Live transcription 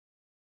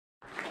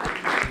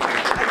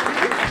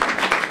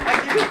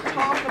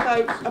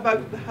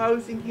about the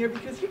housing here,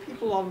 because you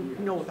people all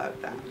know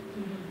about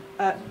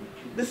that.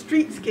 The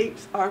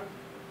streetscapes are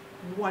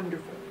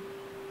wonderful.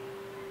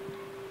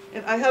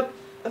 And I have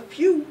a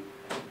few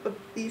of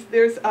these.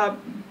 There's an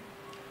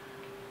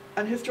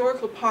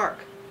historical park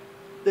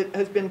that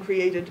has been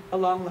created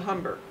along the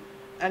Humber,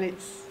 and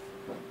it's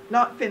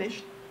not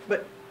finished,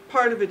 but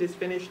part of it is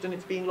finished, and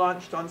it's being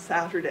launched on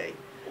Saturday,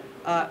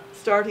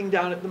 starting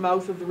down at the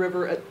mouth of the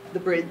river at the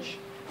bridge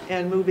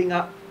and moving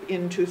up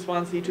into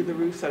Swansea to the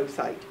Rousseau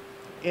site.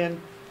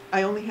 And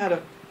I only had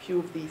a few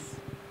of these,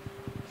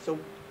 so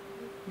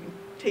you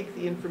take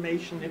the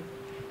information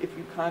if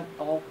you can't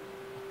all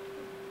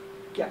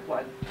get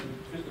one.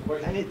 Just a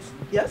question. And it's,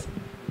 yes?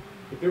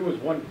 If there was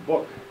one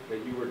book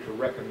that you were to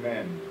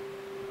recommend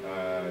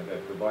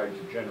that provides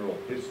a general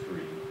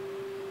history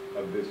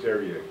of this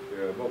area,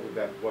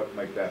 what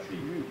might that be?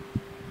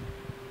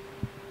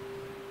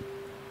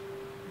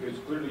 Because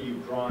clearly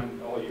you've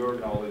drawn all your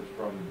knowledge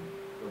from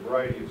a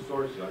variety of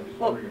sources. I'm just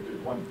wondering if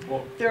there's one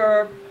book.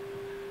 There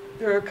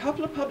are a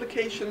couple of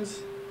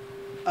publications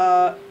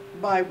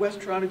by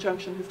West Toronto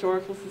Junction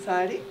Historical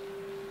Society,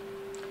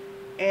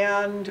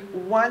 and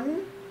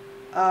one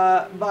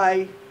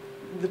by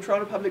the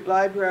Toronto Public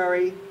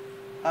Library.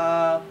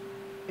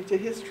 It's a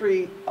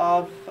history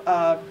of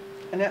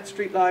Annette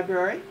Street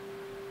Library,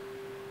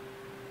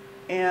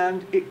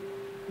 and it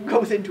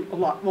goes into a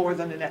lot more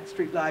than Annette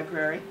Street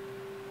Library.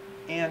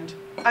 And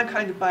I'm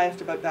kind of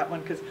biased about that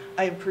one because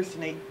I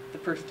impersonate the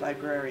first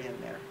librarian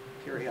there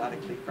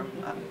periodically from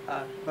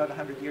about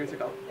 100 years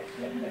ago.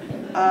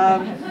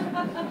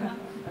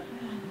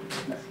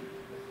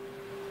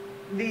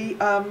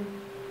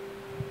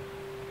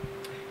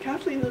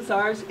 Kathleen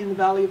Lazar's in the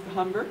Valley of the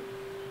Humber.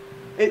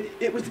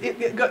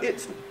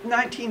 It's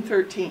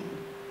 1913.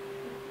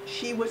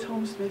 She was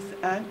Holmesmith's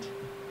aunt.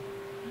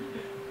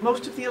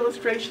 Most of the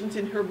illustrations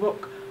in her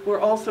book were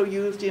also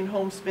used in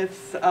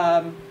Holmesmith's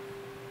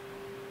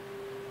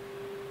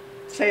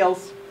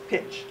sales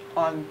pitch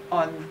on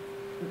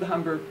the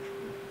Humber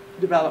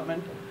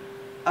development.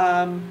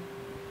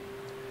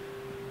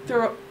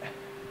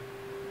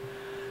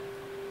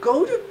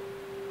 Go to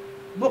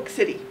Book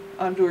City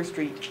on Bloor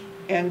Street,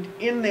 and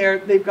in there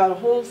they've got a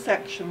whole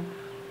section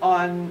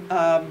on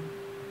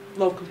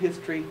local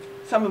history.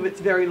 Some of it's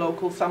very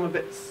local, some of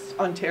it's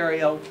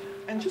Ontario,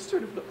 and just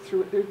sort of look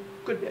through it. They're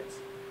good bits.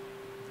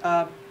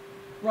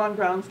 Ron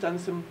Brown's done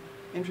some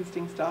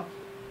interesting stuff.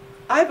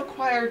 I've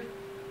acquired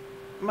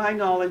my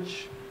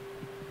knowledge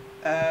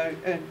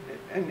and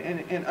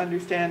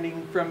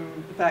understanding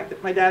from the fact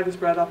that my dad was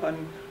brought up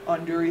on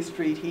Dury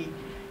Street.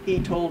 He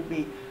told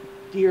me,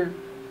 dear,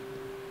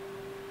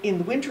 in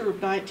the winter of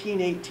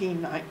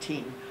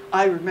 1918-19,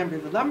 I remember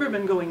the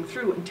lumbermen going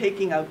through and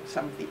taking out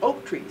some of the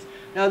oak trees.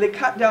 Now they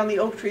cut down the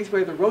oak trees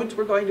where the roads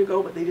were going to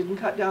go, but they didn't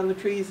cut down the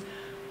trees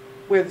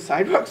where the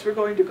sidewalks were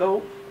going to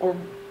go,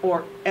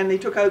 and they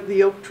took out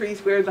the oak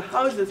trees where the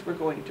houses were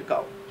going to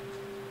go.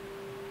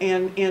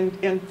 And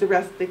the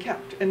rest they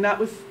kept, and that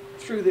was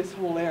through this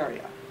whole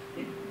area.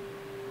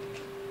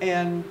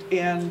 And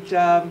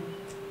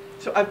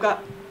so I've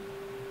got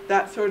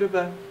that sort of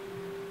an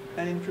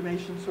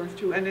information source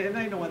too, and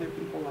I know other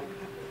people like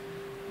that.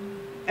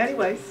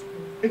 Anyways,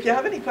 if you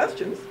have any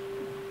questions.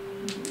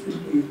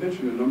 You've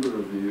mentioned a number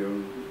of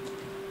the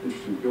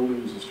interesting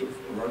buildings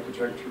of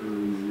architecture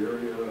in the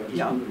area. I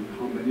just wondered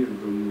how many of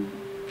them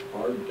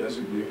are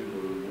designated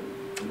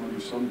or under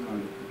some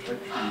kind of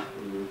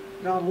protection.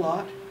 Not a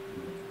lot.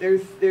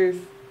 There's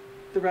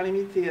the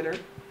Runnymede Theatre,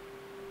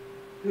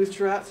 whose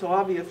terrazzo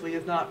obviously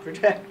is not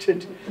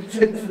protected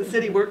since the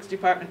City Works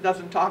Department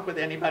doesn't talk with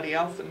anybody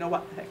else and know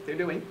what the heck they're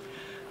doing.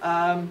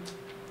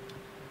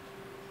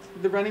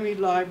 The Runnymede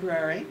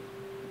Library.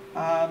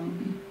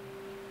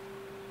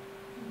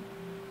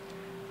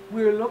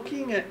 We're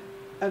looking at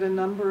a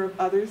number of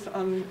others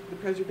on the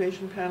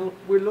preservation panel.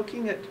 We're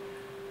looking at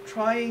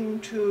trying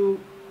to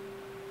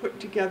put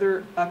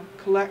together a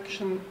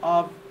collection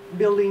of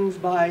buildings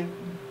by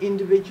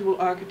individual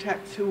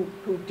architects who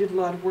did a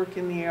lot of work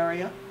in the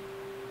area.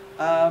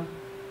 But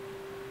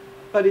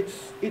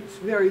it's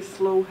very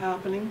slow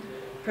happening.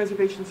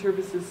 Preservation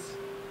services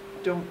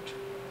don't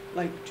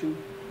like to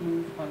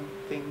move on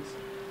things.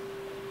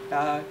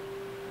 I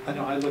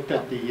know I looked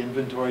at the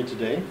inventory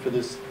today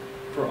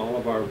for all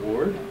of our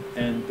ward,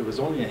 and there was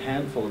only a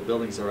handful of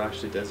buildings that were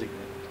actually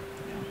designated.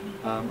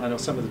 I know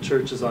some of the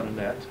churches on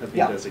Annette have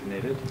been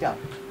designated. Yeah.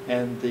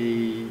 And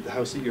the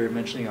house that you were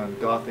mentioning on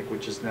Gothic,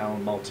 which is now a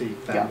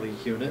multi-family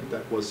unit,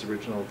 that was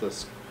original,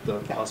 the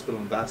hospital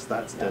and that's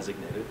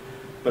designated.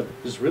 But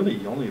there's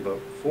really only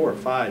about 4 or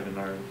 5 in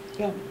our,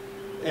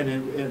 and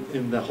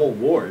in the whole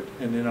ward,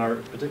 and in our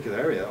particular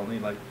area, only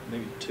like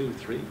maybe 2,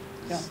 3.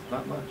 It's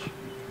not much.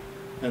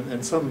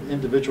 And some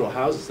individual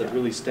houses that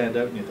really stand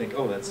out, and you think,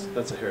 oh,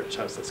 that's a heritage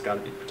house, that's got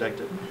to be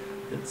protected.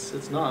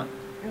 It's not.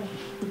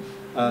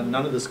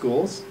 None of the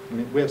schools. I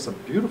mean, we have some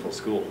beautiful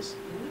schools,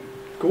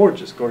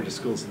 gorgeous, gorgeous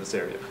schools in this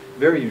area.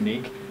 Very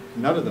unique.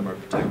 None of them are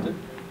protected.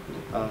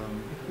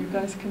 You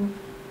guys can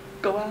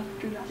go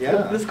after that.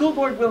 Yeah. The school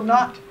board will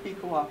not be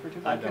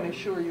cooperative, I know. can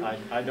assure you.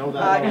 I know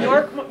that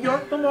already.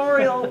 York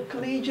Memorial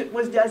Collegiate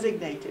was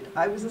designated.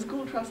 I was a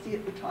school trustee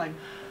at the time.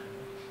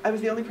 I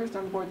was the only person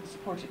on the board that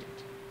supported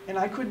it. And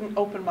I couldn't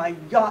open my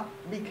yacht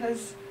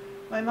because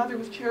my mother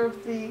was chair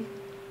of the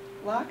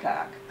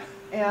LACAC.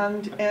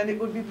 And it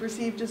would be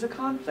perceived as a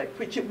conflict,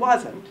 which it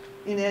wasn't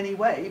in any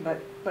way,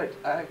 but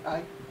I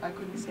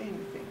couldn't say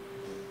anything.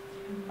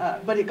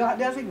 But it got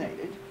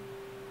designated.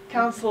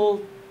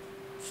 Council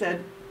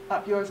said,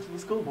 up yours to the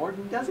school board,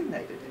 and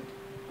designated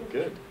it.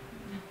 Good.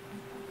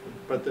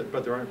 But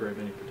there aren't very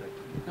many protected.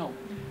 No.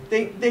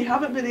 They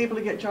haven't been able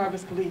to get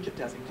Jarvis Collegiate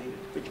designated,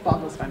 which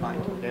boggles my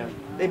mind. Yeah.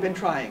 They've been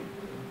trying.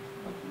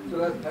 So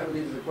that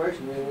leaves the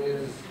question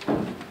is,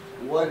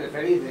 what, if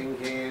anything,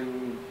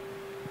 can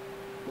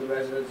the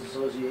residents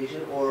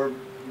association or,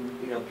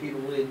 you know,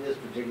 people in this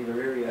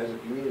particular area as a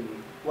community,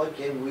 what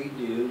can we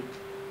do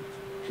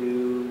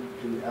to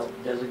help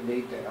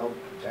designate, to help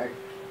protect?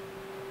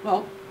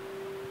 Well,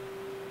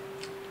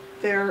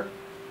 there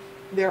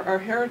are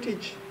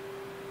heritage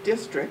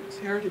districts,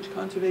 heritage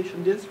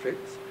conservation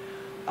districts,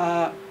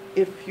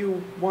 if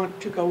you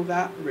want to go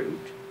that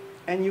route.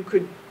 And you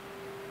could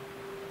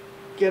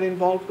get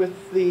involved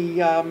with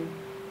the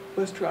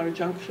West Toronto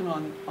Junction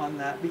on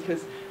that,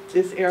 because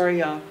this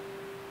area,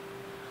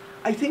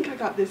 I think I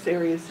got this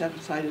area set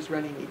aside as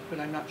Runnymede, but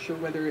I'm not sure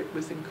whether it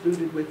was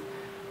included with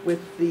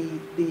the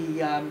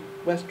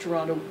West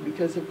Toronto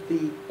because of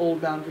the old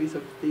boundaries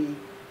of the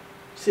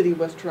city of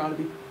West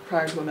Toronto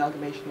prior to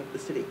amalgamation of the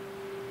city.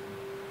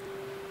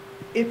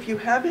 If you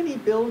have any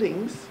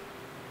buildings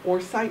or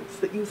sites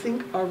that you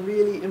think are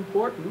really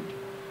important,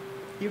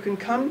 you can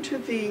come to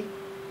the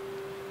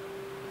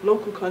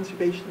local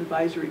conservation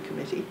advisory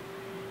committee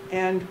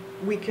and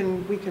we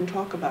can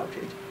talk about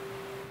it.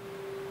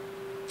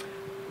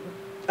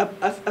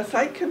 A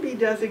site can be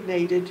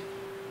designated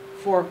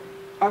for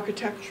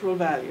architectural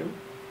value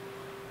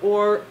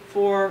or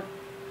for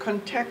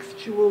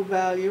contextual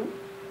value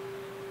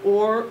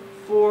or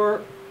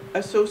for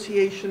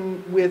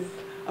association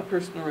with a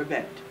person or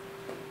event,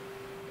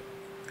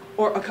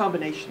 or a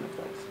combination of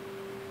those.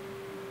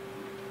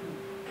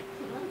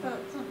 So what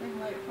about something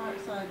like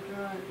Parkside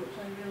Drive, which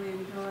I really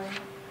enjoy,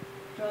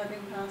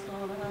 driving past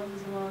all the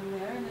houses along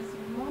there, and it's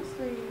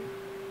mostly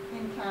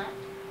intact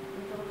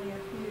with only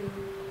a few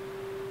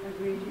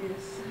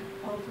egregious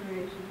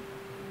alterations.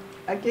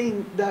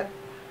 Again, that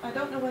I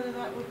don't know whether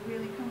that would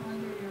really come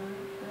under your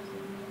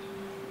designation.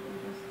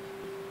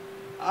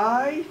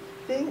 I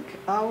think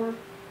our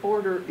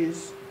border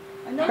is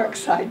I know.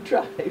 Parkside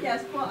Drive.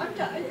 Yes, well,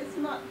 it's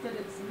not that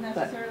it's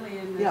necessarily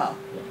in this, Yeah.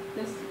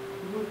 this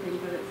grouping,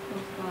 but it's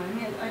close by. I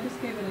mean, I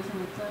just gave it as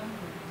an example.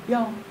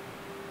 Yeah.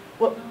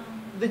 Well,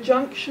 the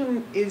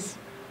Junction is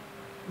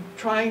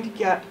trying to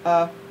get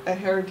a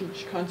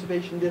heritage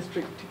conservation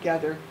district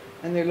together,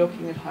 and they're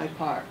looking at High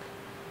Park.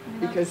 I mean,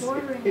 Because that's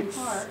bordering it's,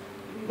 the park.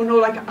 well, no,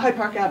 like High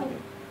Park Avenue.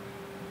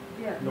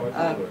 Yeah. No, it's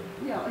Uh, over.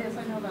 Yeah, yes,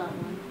 I know that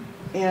one.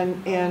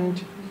 And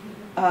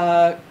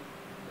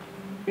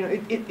you know,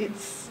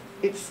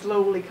 it's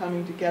slowly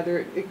coming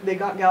together. They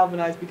got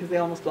galvanized because they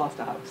almost lost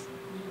a house.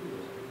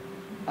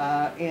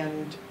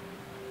 And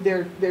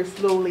they're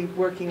slowly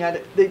working at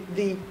it.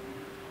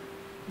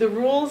 The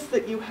rules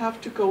that you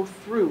have to go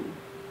through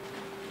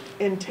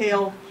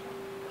entail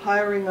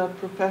hiring a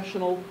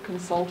professional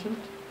consultant,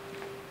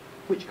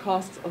 which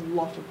costs a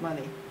lot of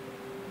money.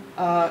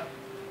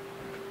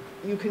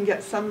 You can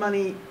get some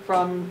money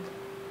from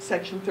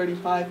Section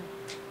 37.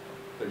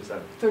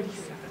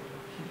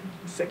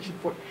 Section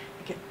 4.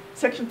 Okay.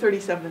 Section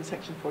 37 and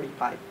Section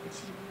 45.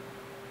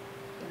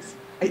 Yes.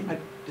 I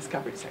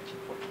discovered Section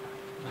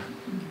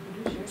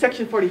 45.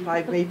 Section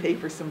 45 may pay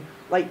for some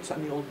lights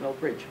on the Old Mill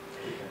Bridge.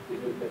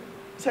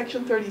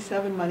 Section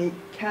 37 money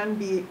can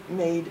be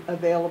made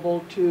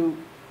available to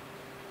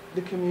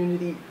the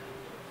community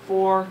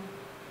for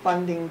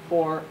funding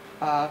for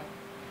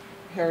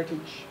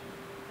heritage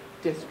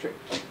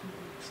district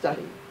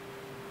study.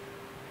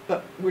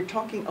 But we're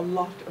talking a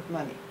lot of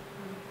money.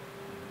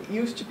 It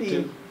used to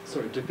be...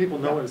 Do people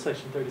know what a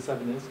Section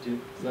 37 is? Does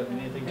that mean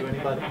anything to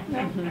anybody?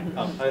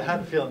 I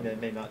had a feeling they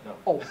may not know.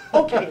 Oh,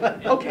 okay,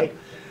 okay.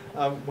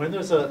 When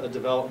there's a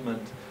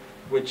development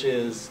which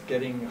is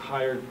getting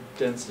higher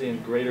density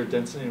and greater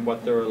density in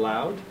what they're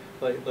allowed,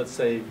 like let's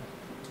say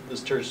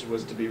this church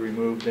was to be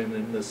removed and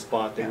in this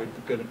spot they were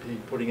going to be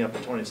putting up a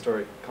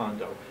 20-story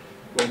condo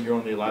when you're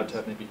only allowed to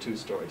have maybe 2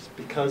 stories.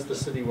 Because the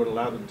city would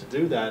allow them to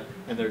do that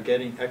and they're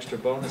getting extra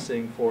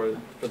bonusing for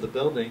the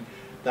building,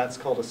 that's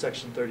called a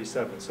Section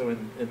 37. So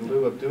in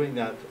lieu of doing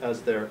that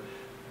as their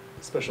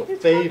special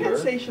It's favor.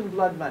 compensation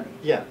blood money.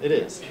 Yeah, it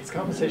is. It's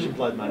compensation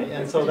blood money.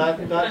 And so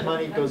that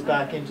money goes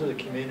back into the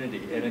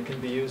community and it can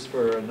be used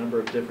for a number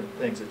of different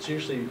things. It's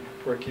usually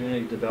for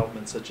community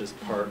development such as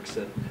parks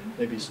and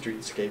maybe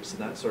streetscapes and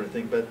that sort of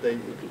thing. But they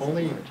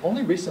only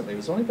recently, it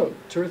was only about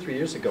 2 or 3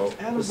 years ago,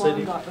 And the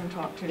city, got them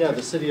talked to. yeah,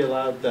 the city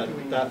allowed that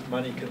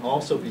money can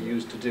also be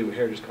used to do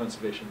heritage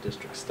conservation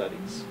district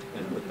studies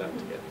and put that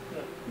together.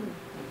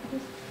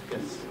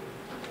 Yes.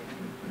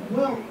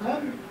 Well,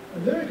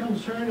 very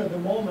concerned at the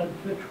moment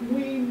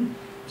between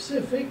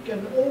Pacific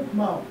and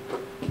Oakmount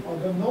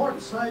on the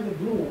north side of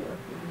Bloor.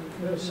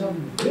 There's some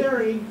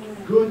very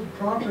good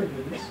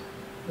properties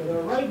that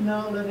are right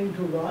now letting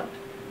to rot.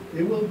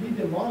 They will be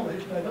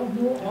demolished. I don't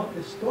know how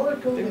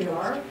historical they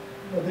are,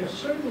 but they're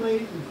certainly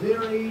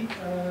very,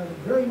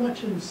 very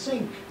much in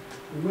sync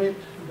with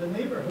the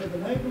neighborhood,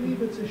 and I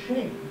believe it's a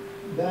shame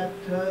that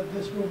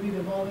this will be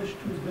demolished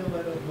to build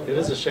out of. It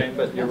is a shame,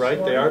 but you're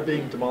right, they are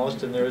being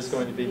demolished and there is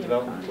going to be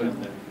development put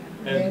in there.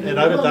 And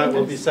out of that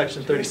will be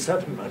Section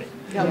 37 money.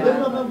 The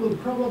development will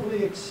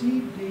probably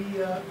exceed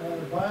the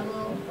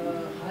bylaw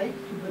height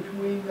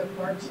between the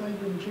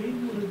Parkside and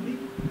Jade, would it be?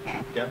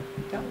 Yeah,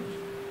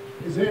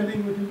 Is there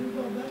anything we can do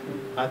about that?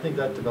 I think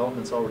that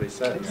development's already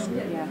set. It's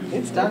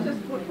It done.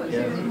 just puts you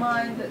in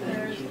mind that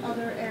there's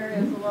other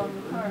areas along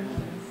the park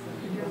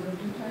that could use some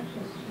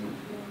protection.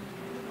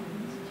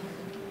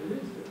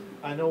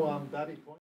 I know Babby Point.